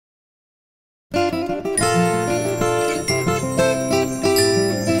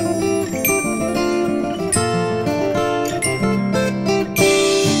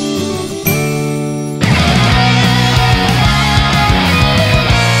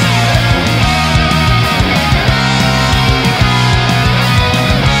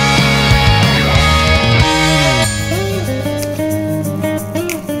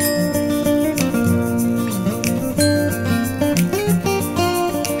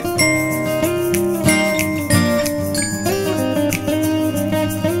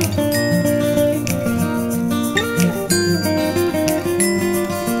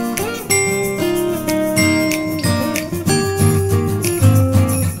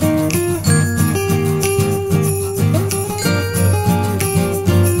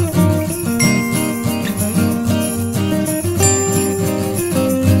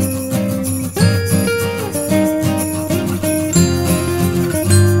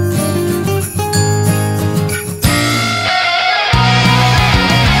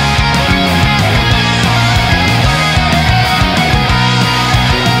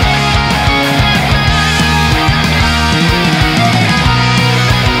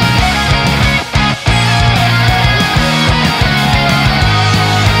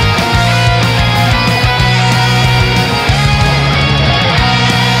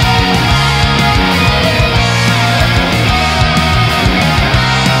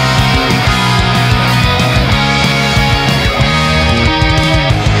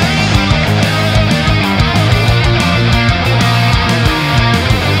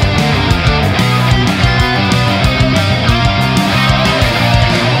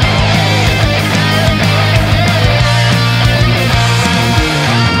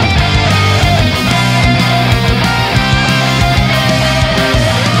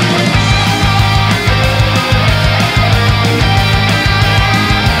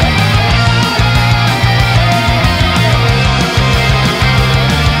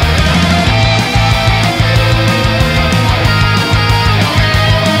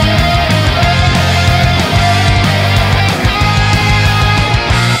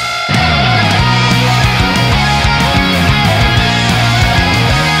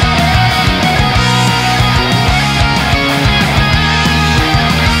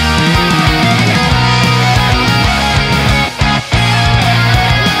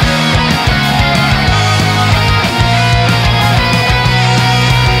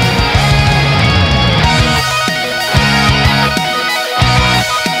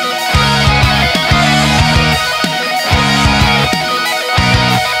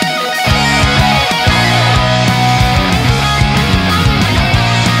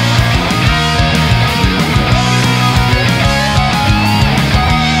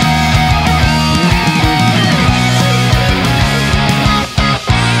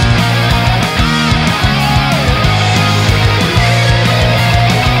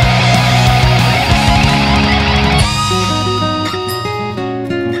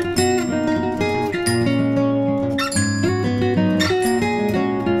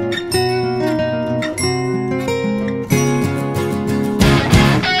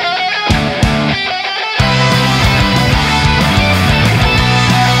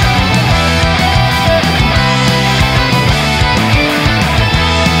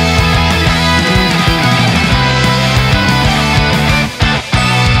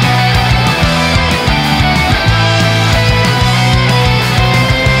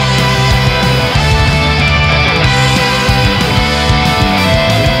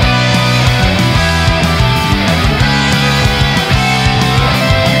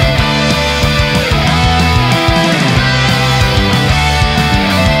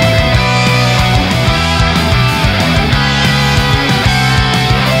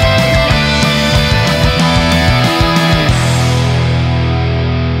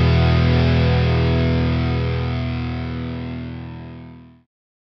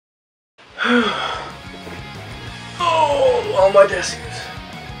Audacious.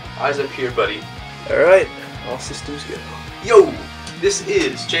 Eyes up here, buddy. Alright, all systems go. Yo! This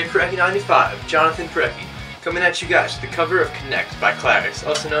is J. Parecki 95, Jonathan Parecki, coming at you guys with the cover of Connect by Claris,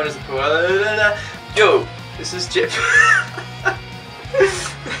 also known as the Puella. Yo! This is J.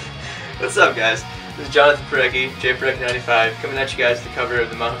 What's up, guys? This is Jonathan Parecki, J. Parecki 95, coming at you guys with the cover of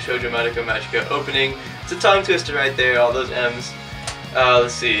the魔法少女まどか Magica opening. It's a tongue twister right there, all those M's.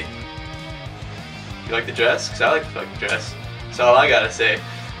 Let's see. You like the dress? Because I like the fucking dress. That's all I gotta say.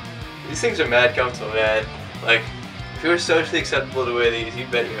 These things are mad comfortable, man. Like, if it were socially acceptable to wear these, you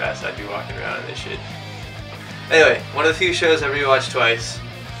bet your ass I'd be walking around in this shit. Anyway, one of the few shows I rewatched twice.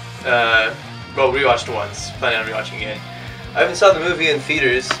 Well, rewatched once. Planning on rewatching again. I even saw the movie in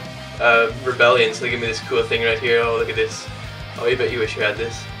theaters, Rebellion, so they give me this cool thing right here. Oh, look at this. Oh, you bet you wish you had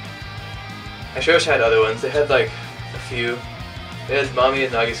this. I sure wish I had other ones. They had like a few. They had Mami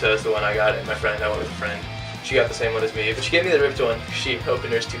and Nagisa is the one I got, and my friend, I went with a friend. She got the same one as me, but she gave me the ripped one because she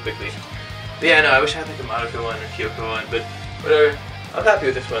opened hers too quickly. But yeah, no, I wish I had like a Madoka one or Kyoko one, but whatever. I'm happy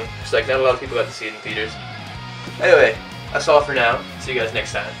with this one. Just like not a lot of people got to see it in theaters. Anyway, that's all for now. See you guys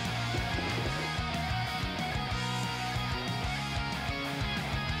next time.